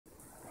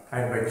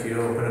I invite you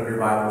to open up your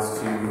Bibles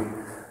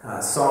to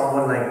Psalm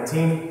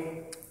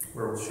 119,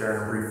 where we'll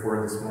share a brief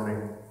word this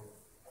morning.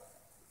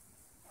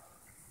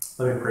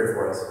 Let me pray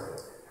for us.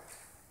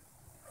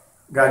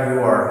 God, you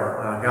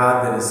are a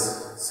God that is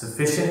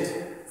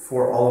sufficient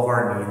for all of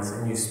our needs,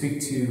 and you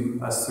speak to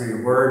us through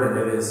your word, and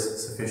it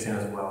is sufficient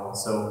as well.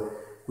 So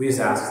we just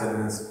ask that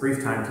in this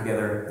brief time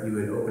together, you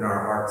would open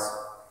our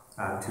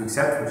hearts to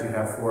accept what you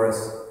have for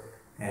us,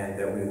 and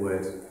that we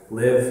would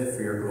live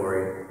for your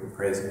glory. We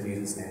pray this in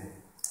Jesus' name.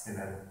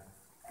 Amen.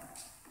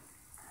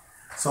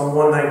 Psalm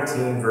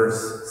 119,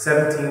 verse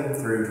 17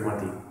 through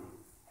 20.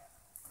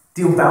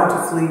 Deal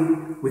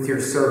bountifully with your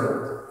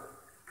servant,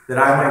 that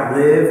I might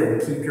live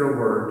and keep your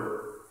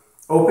word.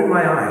 Open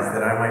my eyes,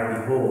 that I might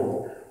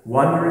behold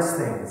wondrous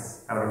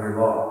things out of your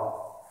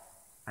law.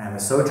 I am a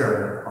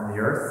sojourner on the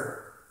earth.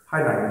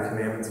 Hide not your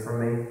commandments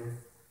from me.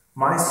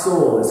 My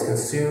soul is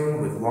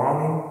consumed with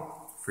longing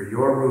for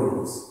your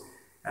rules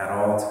at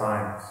all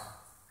times.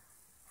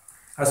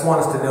 I just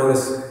want us to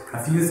notice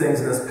a few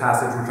things in this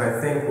passage which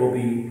I think will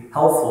be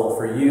helpful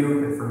for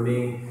you and for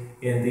me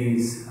in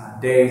these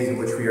days in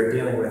which we are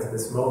dealing with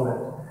this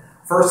moment.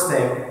 First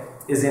thing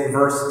is in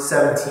verse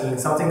 17,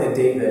 something that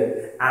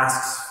David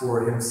asks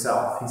for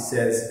himself. He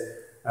says,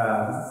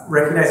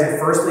 recognizing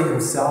firstly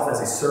himself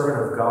as a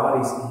servant of God,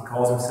 he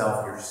calls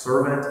himself your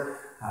servant,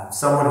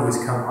 someone who has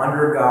come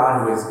under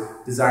God, who is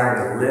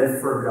desiring to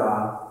live for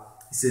God.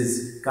 He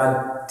says,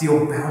 God,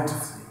 deal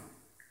bountifully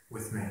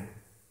with me.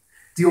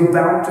 Deal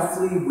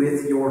bountifully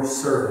with your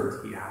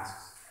servant, he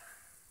asks.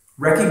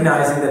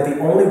 Recognizing that the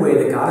only way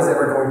that God is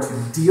ever going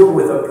to deal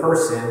with a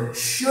person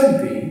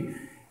should be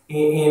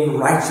in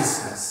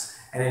righteousness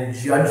and in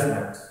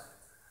judgment.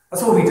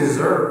 That's what we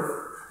deserve.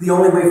 The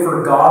only way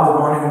for God, the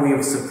one whom we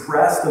have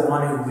suppressed, the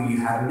one whom we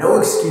have no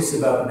excuse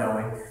about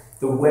knowing,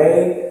 the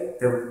way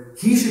that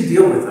he should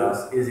deal with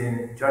us is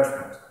in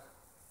judgment.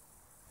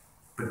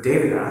 But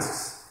David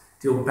asks,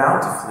 deal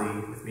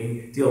bountifully with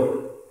me,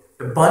 deal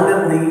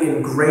abundantly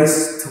in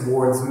grace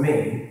towards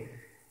me,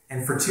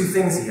 and for two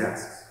things he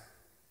asks.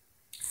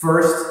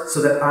 First,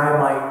 so that I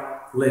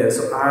might live,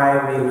 so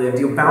I may live.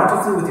 Deal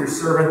bountifully with your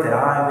servant that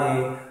I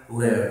may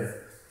live.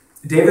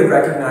 David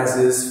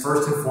recognizes,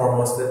 first and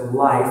foremost, that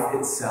life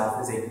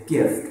itself is a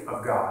gift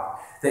of God,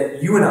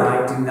 that you and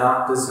I do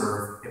not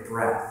deserve a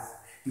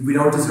breath. We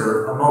don't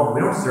deserve a moment.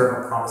 We don't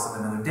deserve a promise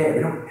of another day.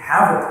 We don't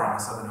have a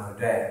promise of another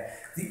day.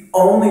 The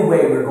only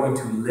way we're going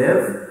to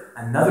live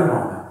another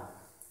moment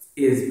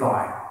is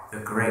by the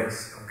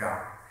grace of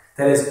God.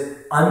 That is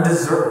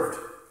undeserved.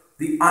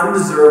 The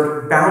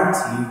undeserved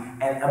bounty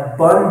and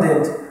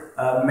abundant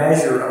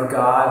measure of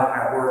God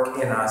at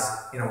work in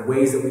us in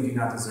ways that we do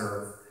not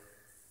deserve.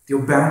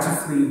 Deal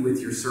bountifully with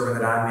your servant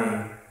that I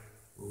may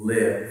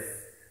live.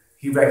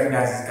 He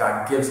recognizes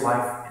God gives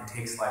life and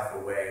takes life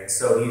away. And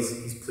so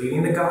he's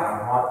pleading to God,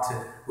 I want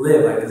to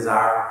live, I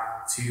desire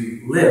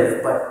to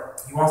live.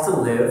 But he wants to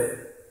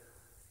live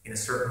in a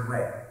certain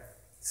way.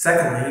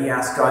 Secondly, he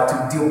asks God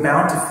to deal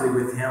bountifully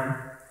with him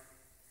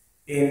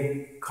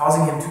in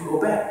causing him to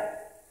obey,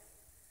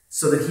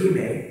 so that he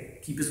may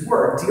keep his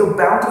word. Deal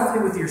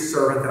bountifully with your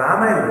servant that I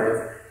may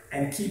live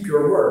and keep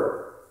your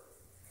word.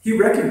 He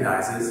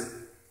recognizes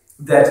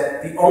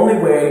that the only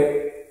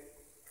way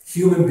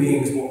human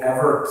beings will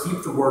ever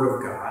keep the word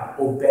of God,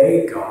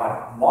 obey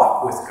God,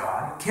 walk with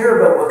God,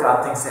 care about what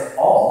God thinks at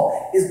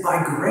all, is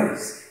by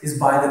grace, is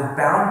by the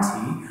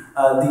bounty,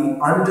 the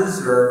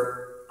undeserved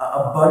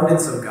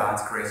abundance of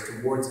God's grace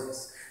towards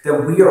us.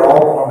 That we are all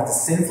born with a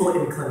sinful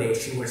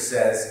inclination which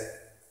says,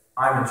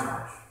 I'm in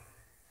charge.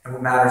 And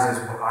what matters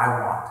is what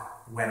I want,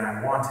 when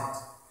I want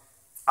it.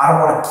 I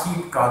want to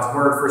keep God's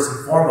word first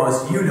and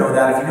foremost. You know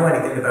that if you know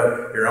anything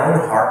about your own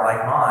heart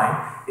like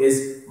mine,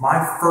 is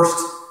my first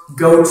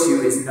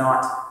go-to is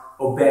not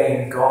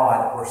obeying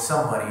God or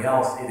somebody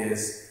else. It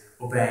is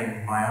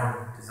obeying my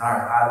own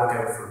desire. I look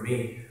out for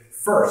me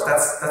first.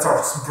 That's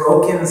our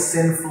broken,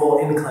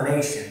 sinful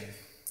inclination.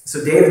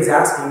 So David's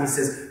asking, he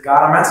says,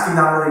 God, I'm asking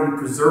not only you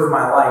preserve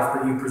my life,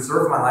 but you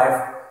preserve my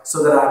life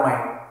so that I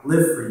might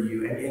live for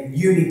you. And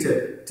you need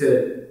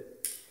to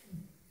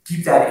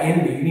keep that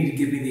in me. You need to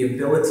give me the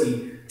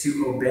ability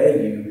to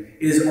obey you.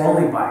 It is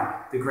only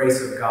by the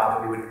grace of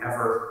God that we would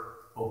ever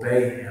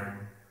obey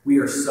him. We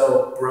are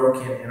so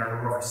broken in our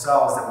of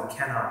ourselves that we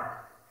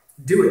cannot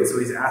do it. So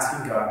he's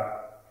asking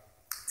God,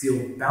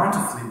 deal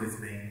bountifully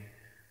with me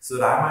so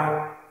that I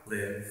might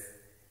live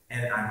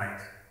and I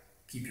might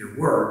keep your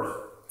word.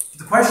 But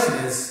the question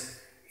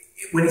is,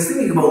 when he's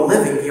thinking about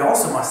living, he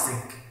also must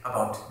think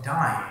about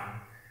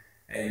dying.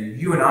 And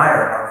you and I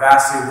are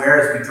vastly aware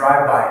as we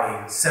drive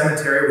by a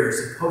cemetery, we are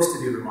supposed to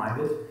be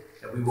reminded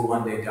that we will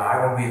one day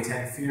die. When we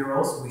attend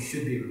funerals, we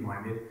should be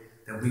reminded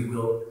that we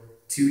will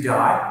too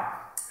die.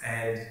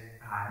 And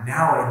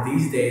now in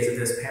these days of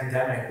this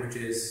pandemic, which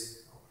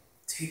is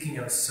taking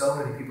up so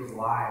many people's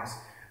lives,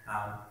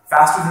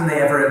 faster than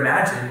they ever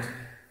imagined,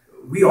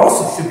 we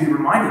also should be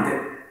reminded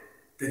that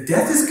the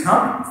death is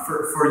coming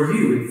for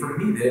you and for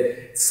me,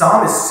 that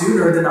some is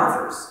sooner than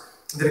others,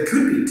 that it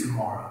could be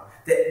tomorrow,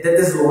 That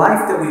this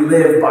life that we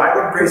live by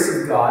the grace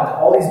of God,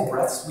 all these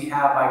breaths we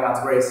have by God's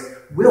grace,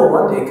 will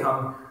one day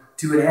come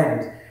to an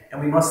end.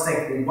 And we must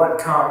think, well, what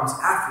comes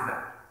after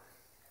that?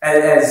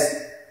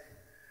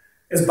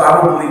 As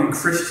Bible-believing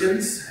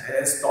Christians,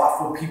 as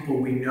thoughtful people,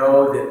 we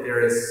know that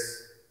there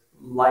is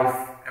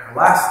life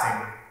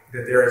everlasting,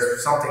 that there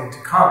is something to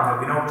come, that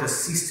we don't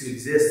just cease to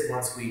exist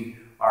once we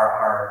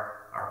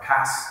are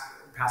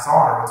pass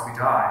on or once we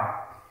die.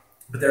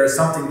 But there is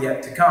something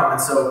yet to come.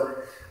 And so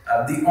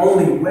the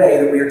only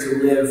way that we are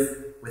to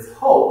live with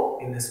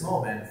hope in this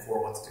moment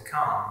for what's to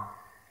come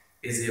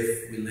is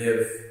if we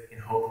live in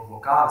hope of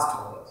what God has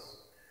told us.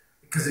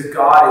 Because if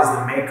God is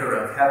the maker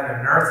of heaven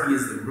and earth, He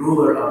is the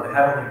ruler of the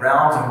heavenly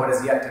realms and what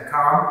is yet to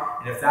come,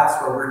 and if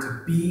that's where we're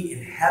to be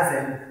in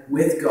heaven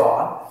with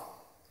God,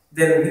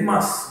 then we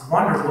must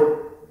wonder,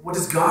 what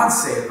does God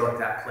say about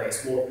that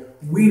place? Well,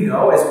 we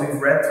know, as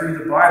we've read through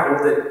the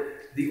Bible,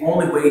 that the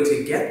only way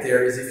to get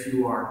there is if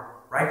you are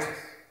righteous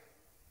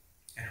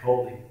and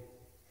holy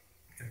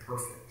and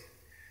perfect.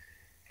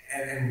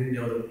 And we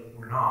know that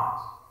we're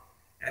not.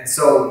 And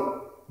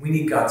so we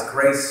need God's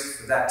grace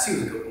for that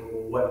too. To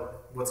go,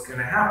 well, what's going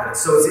to happen?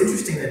 So it's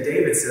interesting that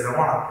David says, I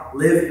want to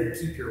live and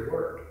keep your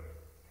word.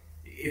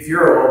 If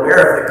you're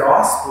aware of the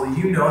gospel,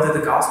 you know that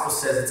the gospel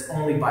says it's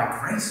only by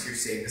grace you're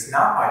saved. It's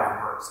not by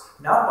your works,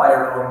 not by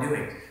your own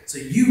doing. So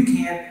you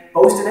can't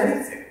boast in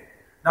anything.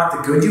 Not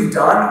the good you've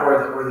done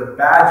or the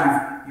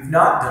bad you've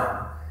not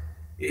done.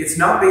 It's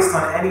not based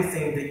on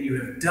anything that you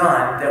have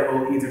done that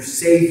will either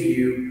save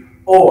you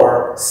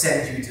or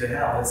send you to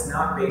hell. It's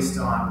not based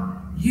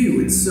on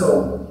you. And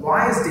so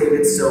why is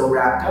David so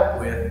wrapped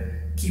up with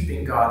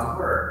keeping God's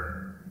word?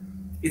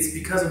 It's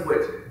because of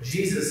what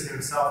Jesus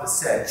himself has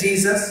said.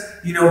 Jesus,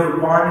 the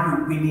one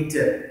who we need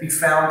to be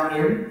found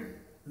in,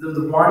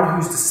 the one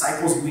whose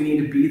disciples we need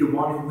to be, the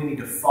one who we need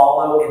to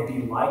follow and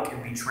be like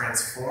and be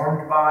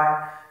transformed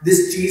by.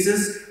 This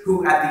Jesus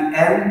who at the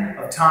end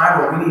of time,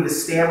 where we need to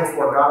stand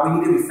before God, we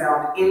need to be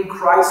found in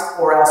Christ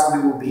or else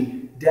we will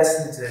be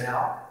destined to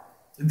hell.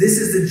 This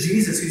is the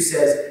Jesus who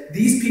says,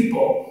 these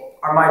people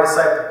are my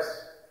disciples.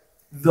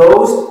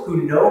 Those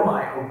who know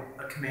my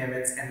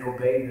commandments and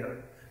obey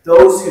them.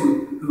 Those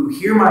who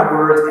hear my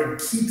words and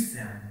keep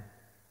them.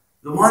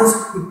 The ones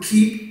who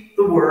keep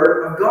the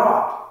word of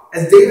God.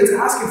 As David's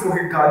asking for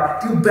here,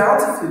 God, deal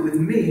bountifully with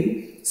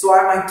me so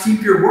I might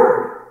keep your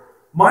word.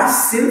 My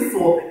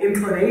sinful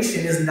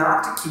inclination is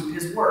not to keep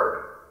his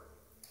word.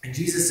 And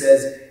Jesus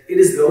says, it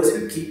is those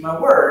who keep my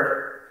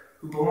word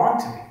who belong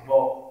to me.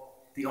 Well,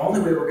 the only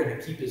way we're going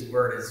to keep his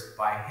word is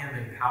by him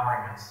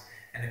empowering us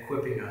and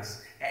equipping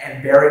us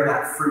and bearing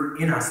that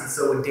fruit in us. And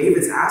so when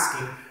David's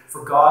asking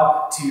for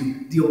God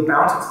to deal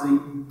bountifully,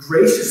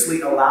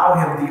 graciously allow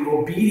him the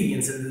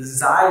obedience and the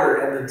desire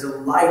and the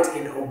delight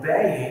in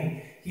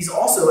obeying, he's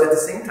also at the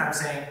same time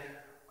saying,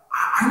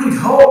 I need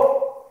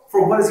hope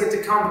for what is yet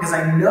to come because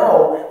I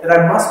know that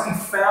I must be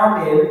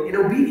found in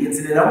obedience,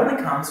 and it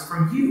only comes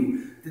from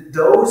you. That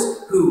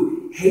those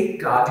who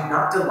hate God do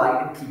not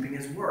delight in keeping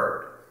his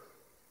word.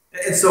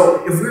 And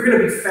so if we're going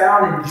to be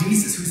found in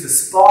Jesus, who's the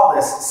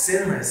spotless,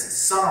 sinless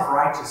Son of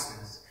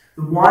righteousness,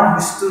 the one who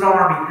stood on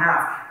our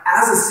behalf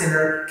as a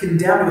sinner,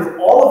 condemned with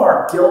all of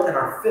our guilt and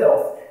our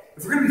filth,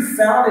 if we're going to be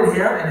found in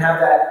him and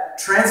have that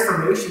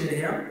transformation in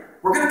him,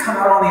 we're going to come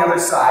out on the other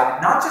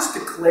side, not just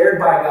declared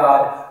by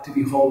God to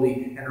be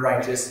holy and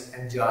righteous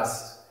and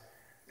just.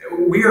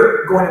 We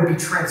are going to be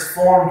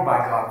transformed by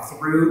God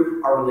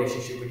through our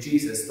relationship with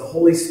Jesus. The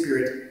Holy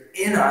Spirit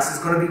in us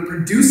is going to be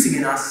producing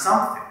in us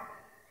something.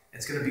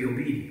 It's going to be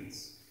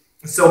obedience.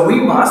 And so we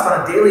must,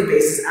 on a daily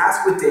basis,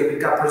 ask with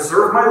David, God,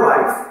 preserve my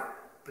life,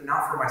 but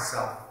not for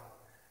myself.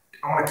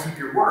 I want to keep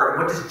your word.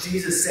 And what does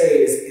Jesus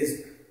say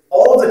is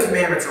all of the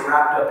commandments are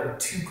wrapped up in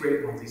two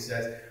great ones. He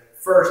says,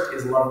 first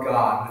is love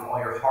God with all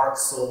your heart,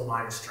 soul,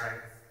 mind, and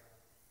strength.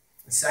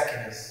 And second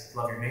is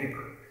love your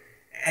neighbor.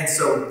 And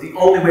so the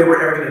only way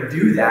we're ever going to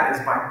do that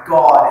is by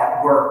God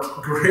at work,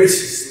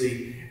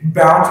 graciously,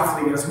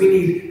 bountifully in us. We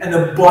need an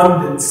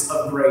abundance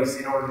of grace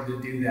in order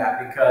to do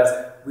that because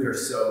we are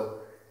so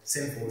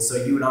sinful. And so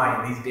you and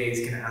I in these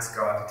days can ask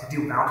God to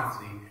deal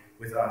bountifully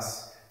with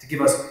us, to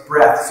give us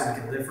breath so we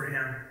can live for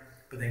him,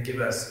 but then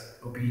give us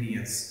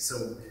obedience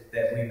so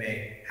that we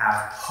may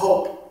have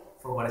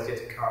hope for what is yet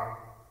to come.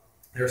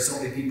 There are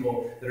so many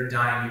people that are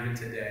dying even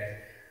today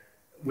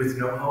with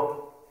no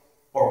hope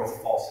or with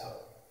false hope.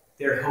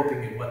 They're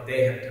hoping in what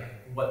they have done,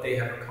 what they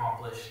have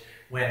accomplished,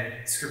 when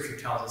Scripture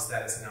tells us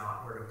that is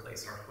not where to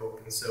place our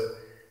hope. And so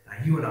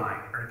you and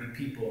I are to be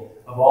people,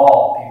 of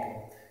all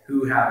people,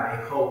 who have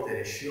a hope that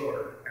is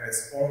sure. And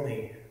it's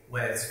only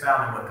when it's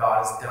found in what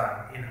God has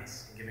done in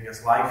us, giving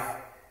us life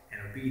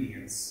and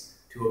obedience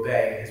to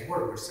obey his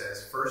word, which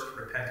says, first,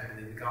 repent and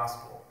believe the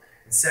gospel.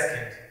 And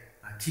second,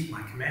 keep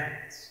my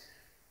commandments.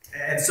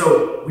 And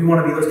so we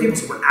want to be those people.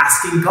 So we're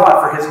asking God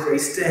for his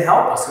grace to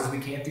help us because we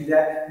can't do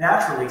that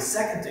naturally.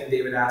 Second thing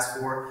David asked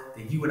for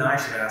that you and I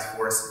should ask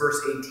for is verse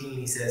 18.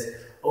 He says,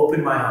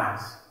 open my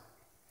eyes.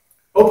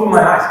 Open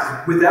my eyes.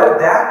 Because without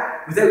that,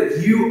 without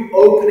you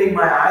opening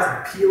my eyes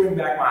and peeling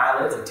back my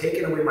eyelids and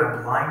taking away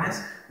my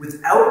blindness,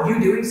 without you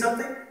doing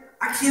something,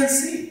 I can't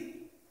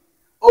see.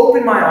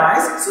 Open my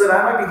eyes so that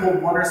I might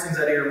behold wondrous things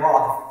out of your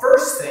law. The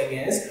first thing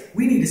is,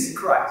 we need to see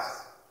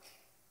Christ.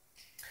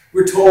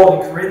 We're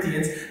told in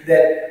Corinthians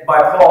that by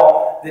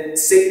Paul that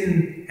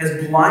Satan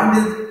has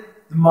blinded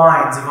the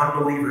minds of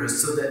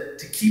unbelievers so that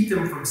to keep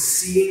them from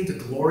seeing the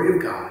glory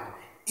of God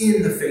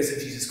in the face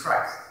of Jesus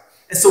Christ.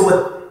 And so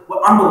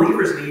what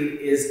unbelievers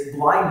need is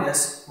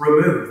blindness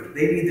removed.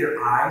 They need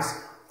their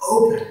eyes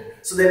open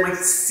so they might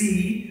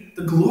see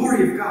the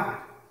glory of God.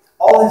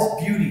 All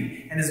his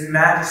beauty and his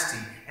majesty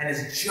and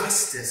his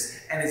justice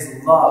and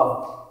his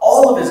love,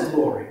 all of his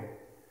glory.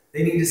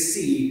 They need to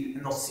see,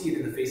 and they'll see it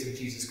in the face of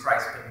Jesus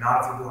Christ, but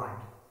not if they're blind.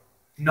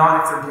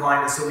 Not if they're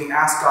blind. And so we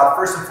ask God,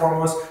 first and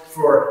foremost,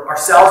 for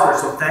ourselves.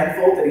 We're so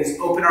thankful that he's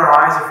opened our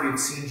eyes if we've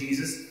seen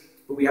Jesus.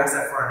 But we ask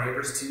that for our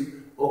neighbors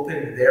too.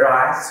 Open their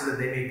eyes so that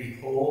they may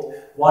behold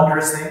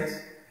wondrous things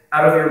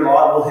out of your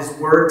law. Well, his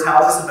word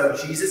tells us about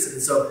Jesus,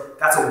 and so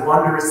that's a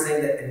wondrous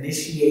thing that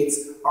initiates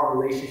our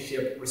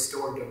relationship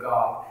restored to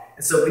God.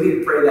 And so we need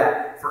to pray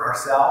that for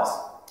ourselves.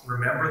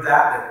 Remember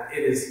that it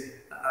is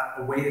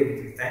a way that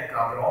we can thank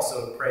God, but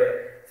also pray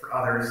it for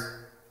others.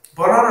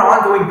 But on an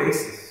ongoing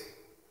basis.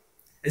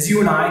 As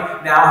you and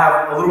I now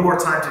have a little more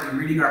time to be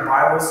reading our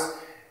Bibles,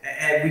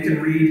 and we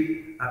can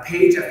read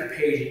page after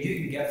page, and you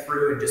can get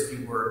through and just be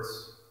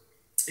words.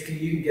 You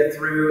can get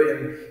through,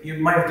 and you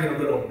might gain a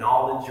little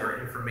knowledge or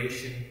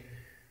information,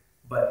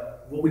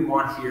 but what we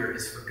want here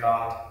is for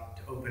God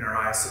to open our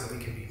eyes so that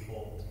we can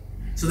behold,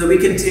 so that we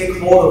can take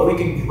hold of, we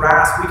can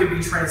grasp, we can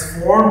be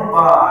transformed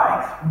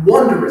by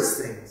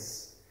wondrous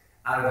things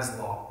out of his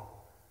law.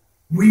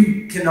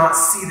 We cannot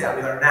see that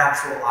with our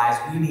natural eyes.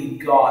 We need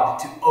God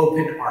to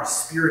open our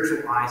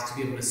spiritual eyes to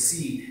be able to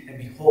see and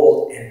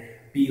behold and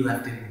be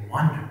left in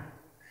wonder,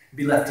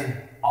 be left in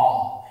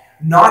awe.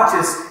 Not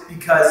just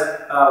because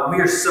we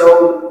are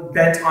so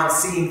bent on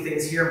seeing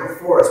things here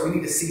before us. We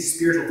need to see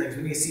spiritual things.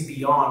 We need to see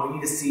beyond. We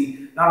need to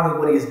see not only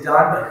what he has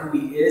done, but who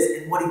he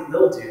is and what he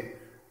will do.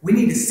 We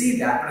need to see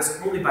that, but it's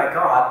only by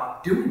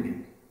God doing it.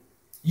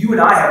 You and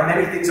I have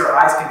many things our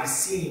eyes can be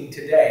seeing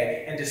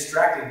today and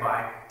distracted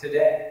by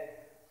today.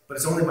 But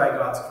it's only by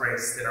God's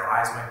grace that our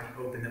eyes might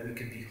be open, that we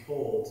can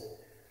behold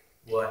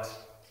what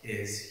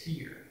is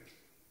here.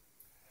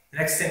 The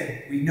next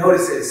thing we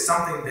notice is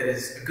something that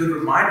is a good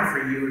reminder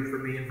for you and for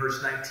me in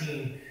verse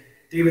 19.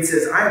 David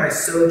says, I am a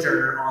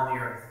sojourner on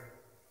the earth.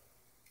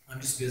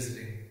 I'm just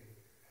visiting.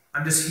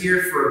 I'm just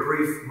here for a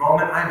brief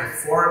moment. I'm a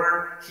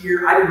foreigner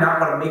here. I do not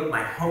want to make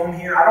my home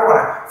here. I don't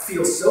want to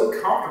feel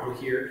so comfortable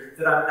here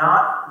that I'm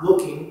not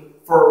looking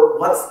for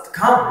what's to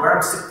come, where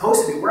I'm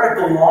supposed to be, where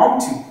I belong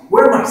to,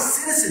 where my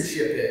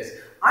citizenship is.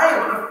 I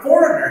am a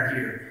foreigner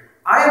here.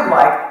 I am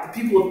like the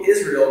people of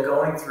Israel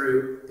going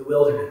through the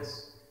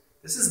wilderness.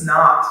 This is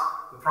not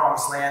the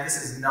promised land.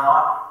 This is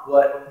not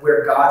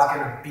where God's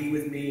going to be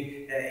with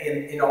me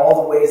in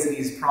all the ways that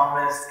he's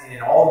promised and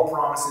in all the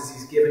promises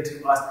he's given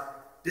to us.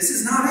 This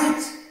is not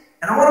it.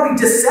 And I want to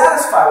be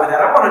dissatisfied with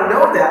that. I want to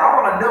know that.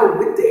 I want to know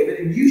with David,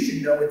 and you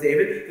should know with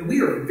David, that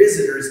we are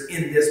visitors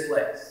in this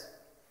place.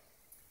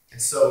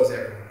 And so is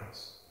everyone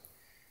else.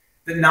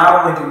 That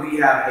not only do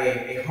we have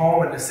a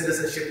home and a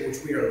citizenship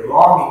which we are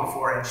longing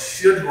for and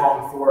should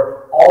long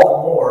for all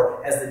the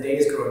more as the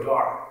days grow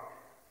dark,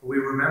 but we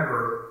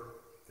remember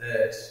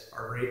that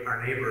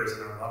our neighbors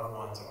and our loved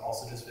ones are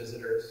also just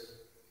visitors.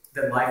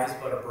 That life is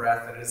but a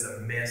breath, that it is a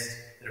mist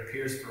that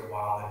appears for a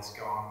while, that it's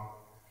gone.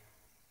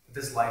 But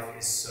this life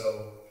is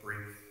so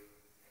brief.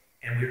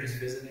 And we're just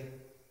visiting.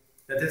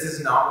 That this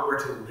is not what we're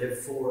to live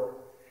for.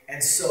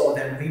 And so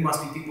then we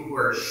must be people who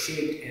are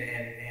shaped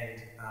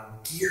and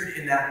geared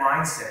in that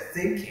mindset,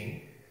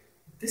 thinking,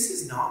 this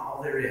is not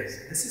all there is.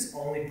 This is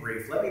only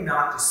brief. Let me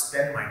not just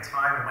spend my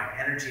time and my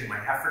energy and my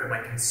effort and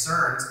my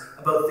concerns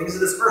about things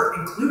of this earth,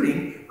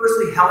 including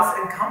earthly health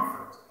and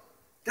comfort.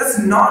 That's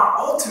not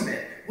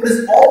ultimate. What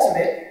is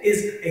ultimate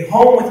is a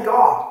home with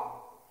God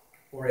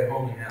or a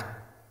home in hell.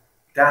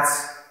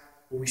 That's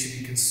what we should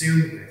be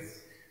consumed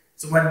with.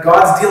 So when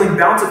God's dealing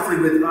bountifully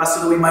with us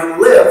so that we might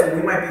live, and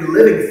we might be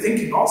living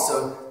thinking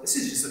also, this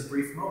is just a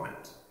brief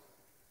moment.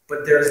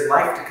 But there's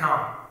life to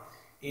come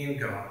in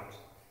God.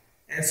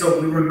 And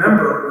so we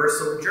remember we're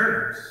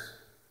sojourners.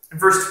 In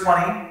verse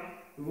 20,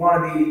 we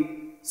want to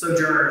be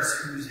sojourners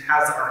who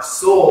has our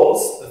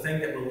souls, the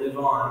thing that will live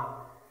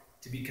on,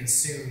 to be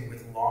consumed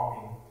with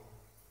longing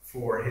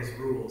for his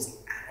rules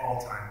at all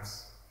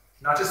times.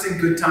 Not just in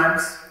good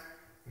times,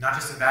 not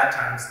just in bad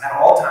times. At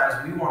all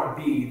times, we want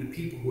to be the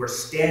people who are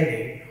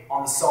standing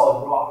on the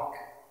solid rock.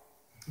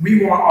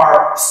 We want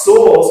our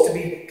souls to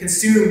be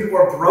consumed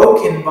or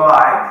broken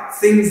by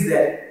things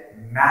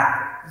that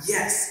matter.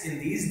 Yes, in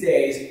these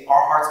days,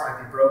 our hearts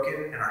might be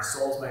broken and our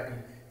souls might be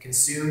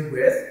consumed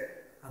with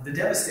the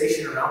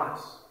devastation around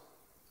us.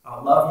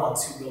 Loved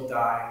ones who will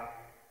die,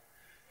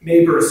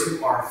 neighbors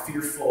who are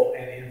fearful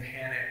and in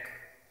panic,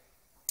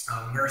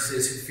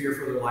 nurses who fear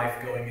for their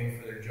life going in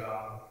for their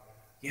job.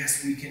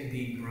 Yes, we can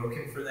be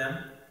broken for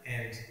them,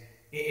 and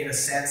in a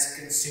sense,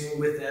 consumed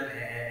with them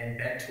and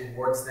bent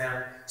towards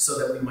them so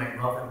that we might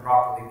love them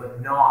properly,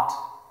 but not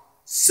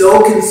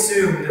so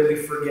consumed that we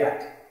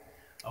forget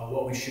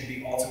what we should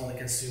be ultimately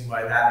consumed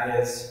by. That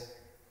is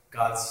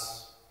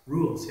God's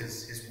rules,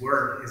 His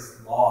word, His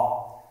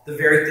law, the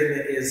very thing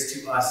that is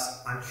to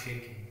us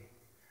unshaken.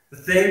 The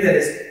thing that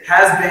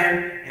has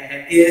been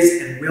and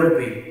is and will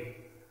be.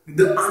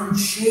 The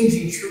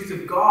unchanging truth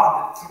of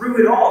God that through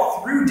it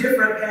all, through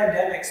different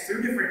pandemics,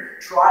 through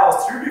different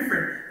trials, through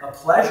different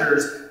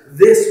pleasures,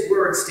 this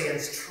word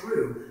stands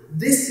true.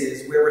 This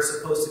is where we're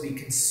supposed to be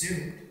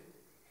consumed.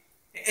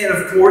 And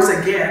of course,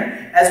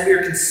 again, as we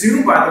are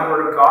consumed by the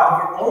word of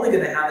God, we're only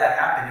going to have that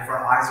happen if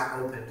our eyes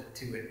are opened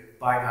to it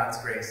by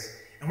God's grace.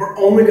 And we're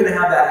only going to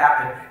have that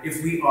happen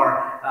if we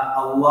are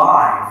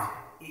alive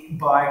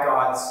by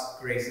God's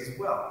grace as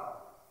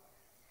well.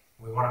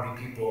 We want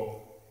to be people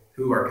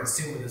who are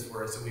consumed with His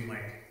word so we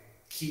might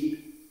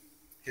keep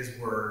His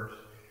word.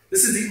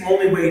 This is the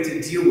only way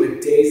to deal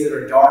with days that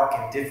are dark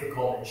and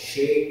difficult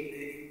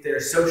and they're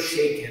so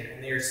shaken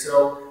and they're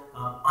so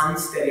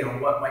unsteady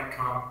on what might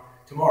come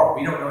tomorrow.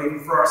 We don't know even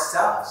for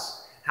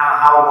ourselves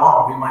how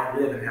long we might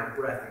live and have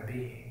breath and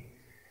being.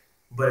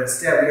 But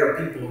instead, we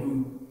are people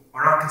who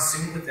are not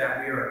consumed with that.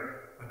 We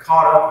are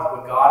caught up with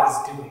what God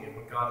is doing and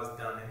what God has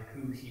done and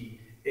who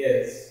He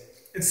is.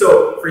 And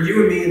so, for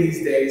you and me in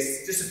these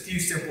days, just a few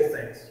simple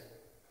things.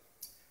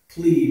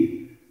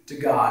 Plead to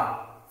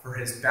God for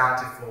His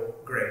bountiful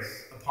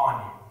grace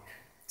upon you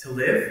to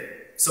live,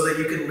 so that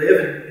you can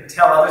live and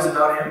tell others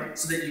about Him,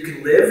 so that you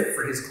can live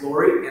for His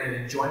glory and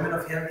an enjoyment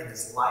of Him in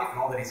His life and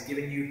all that He's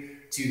given you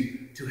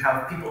to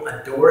have people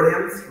adore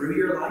Him through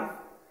your life.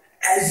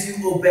 As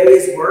you obey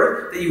His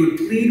word, that you would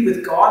plead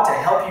with God to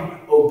help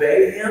you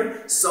obey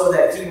Him so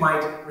that He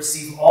might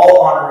receive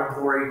all honor and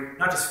glory,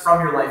 not just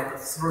from your life, but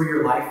through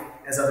your life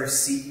as others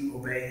see you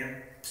obey Him.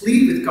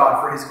 Plead with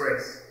God for His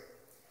grace.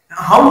 Now,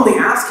 humbly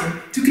ask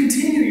Him to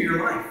continue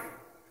your life.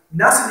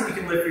 Not so that you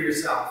can live for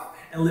yourself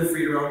and live for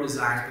your own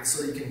desires, but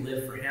so that you can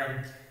live for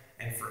Him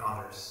and for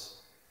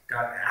others.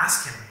 God,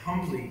 ask Him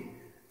humbly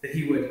that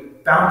He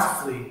would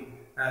bountifully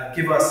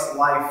give us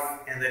life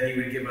and that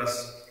He would give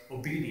us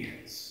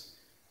obedience.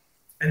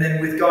 And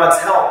then with God's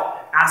help,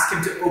 ask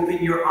Him to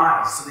open your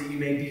eyes so that you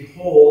may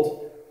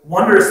behold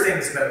wondrous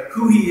things about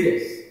who He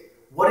is,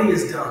 what He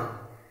has done,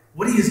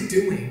 what He is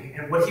doing,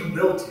 and what He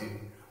will do.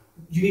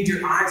 You need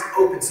your eyes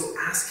open, so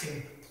ask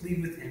Him,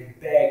 plead with Him,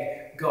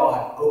 beg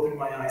God, open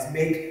my eyes.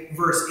 Make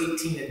verse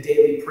 18 a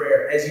daily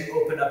prayer. As you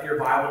open up your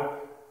Bible,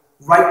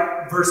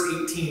 write verse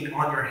 18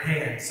 on your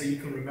hand so you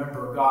can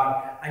remember,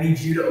 God, I need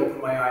you to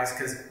open my eyes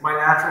because my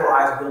natural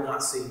eyes will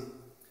not see.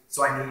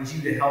 So I need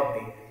you to help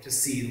me to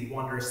see the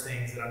wondrous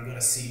things that I'm going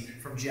to see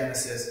from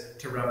Genesis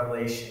to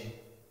Revelation.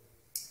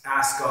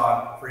 Ask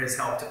God for His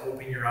help to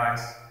open your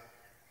eyes.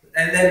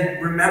 And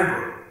then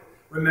remember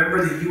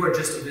that you are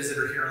just a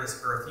visitor here on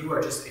this earth. You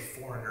are just a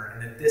foreigner,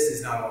 and that this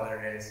is not all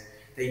there is.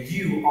 That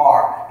you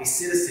are a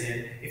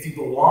citizen. If you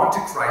belong to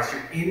Christ,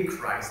 you're in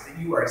Christ, that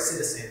you are a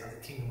citizen of the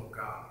kingdom of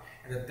God.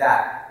 And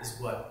that is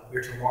what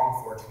we're to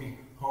long for, to be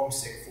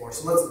homesick for.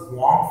 So let's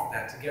long for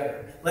that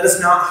together. Let us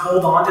not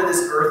hold on to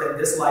this earth and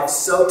this life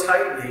so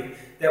tightly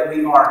that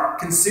we are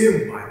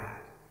consumed by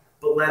that.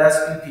 But let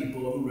us be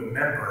people who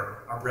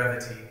remember our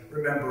brevity,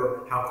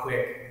 remember how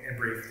quick and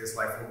brief this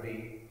life will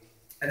be.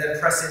 And then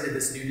press into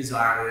this new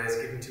desire that is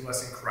given to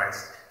us in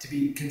Christ, to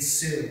be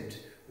consumed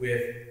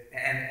with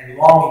and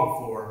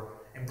longing for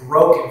and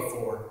broken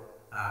for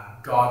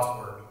God's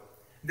word.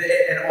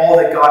 And all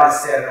that God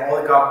has said and all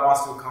that God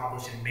wants to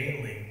accomplish, and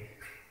mainly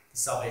the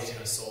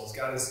salvation of souls.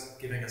 God is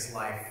giving us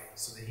life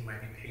so that He might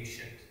be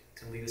patient,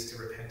 to lead us to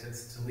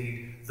repentance, to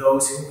lead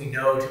those whom we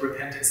know to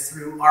repentance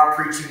through our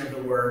preaching of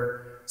the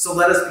word. So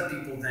let us be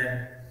people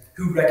then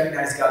who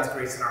recognize God's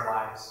grace in our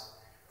lives,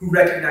 who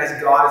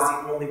recognize God as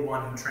the only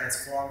one who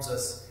transforms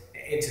us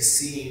into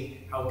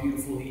seeing how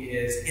beautiful He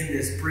is in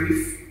this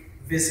brief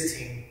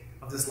visiting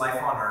of this life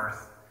on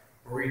earth,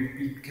 where we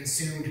be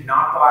consumed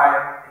not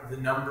by the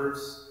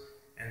numbers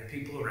and the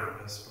people around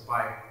us, but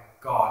by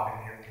God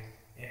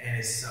and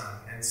His Son.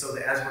 And so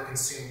that as we're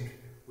consumed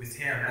with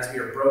Him, as we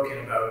are broken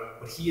about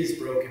what He is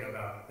broken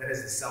about, that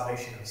is the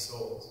salvation of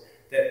souls,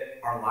 that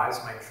our lives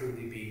might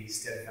truly be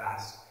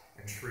steadfast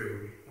and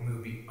true, and we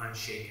would be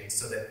unshaken,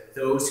 so that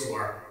those who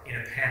are in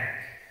a panic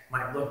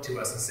might look to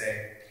us and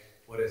say,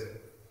 what is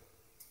it?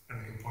 And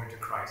we can point to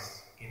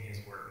Christ in His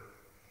word.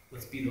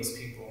 Let's be those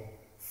people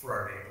for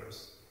our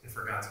neighbors and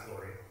for God's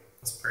glory.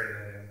 Let's pray to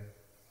that end.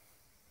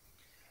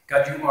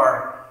 God, you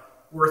are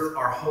worth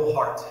our whole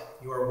heart.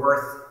 You are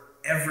worth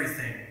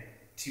everything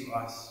to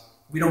us.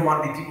 We don't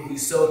want to be people who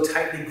so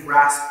tightly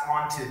grasp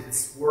onto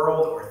this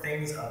world or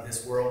things of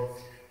this world,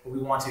 but we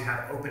want to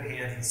have open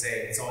hands and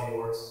say, it's all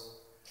yours.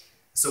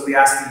 So we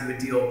ask that you would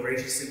deal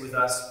graciously with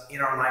us in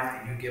our life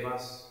that you give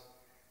us,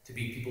 to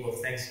be people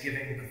of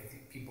thanksgiving,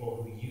 but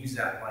people who use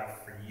that life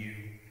for you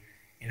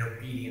in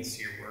obedience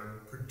to your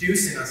word.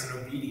 Produce in us an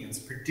obedience.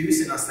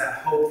 Produce in us that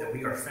hope that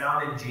we are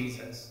found in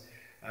Jesus,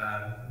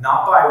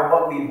 not by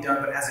what we've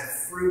done, but as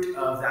a fruit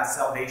of that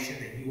salvation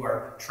that you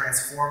are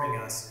transforming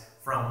us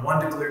from one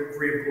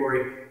degree of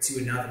glory to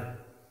another.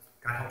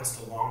 God, help us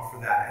to long for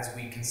that as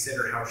we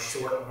consider how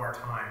short of our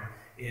time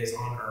is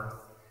on earth.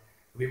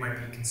 We might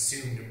be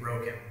consumed and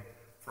broken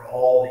for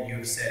all that you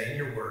have said in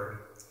your word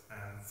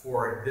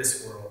for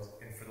this world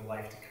and for the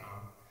life to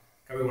come.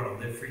 God, we want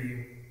to live for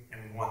you,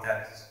 and we want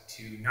that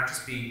to not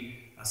just be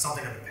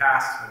something of the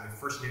past when we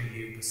first knew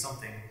you, but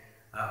something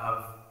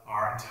of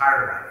our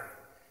entire life.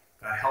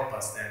 God, help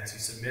us then to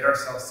submit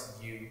ourselves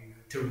to you,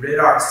 to rid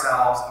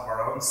ourselves of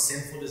our own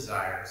sinful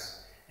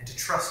desires, and to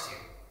trust you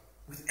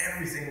with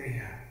everything we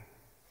have.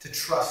 To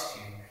trust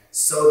you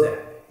so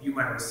that you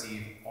might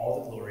receive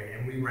all the glory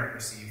and we might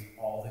receive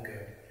all the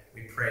good.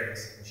 We pray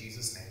this in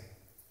Jesus' name.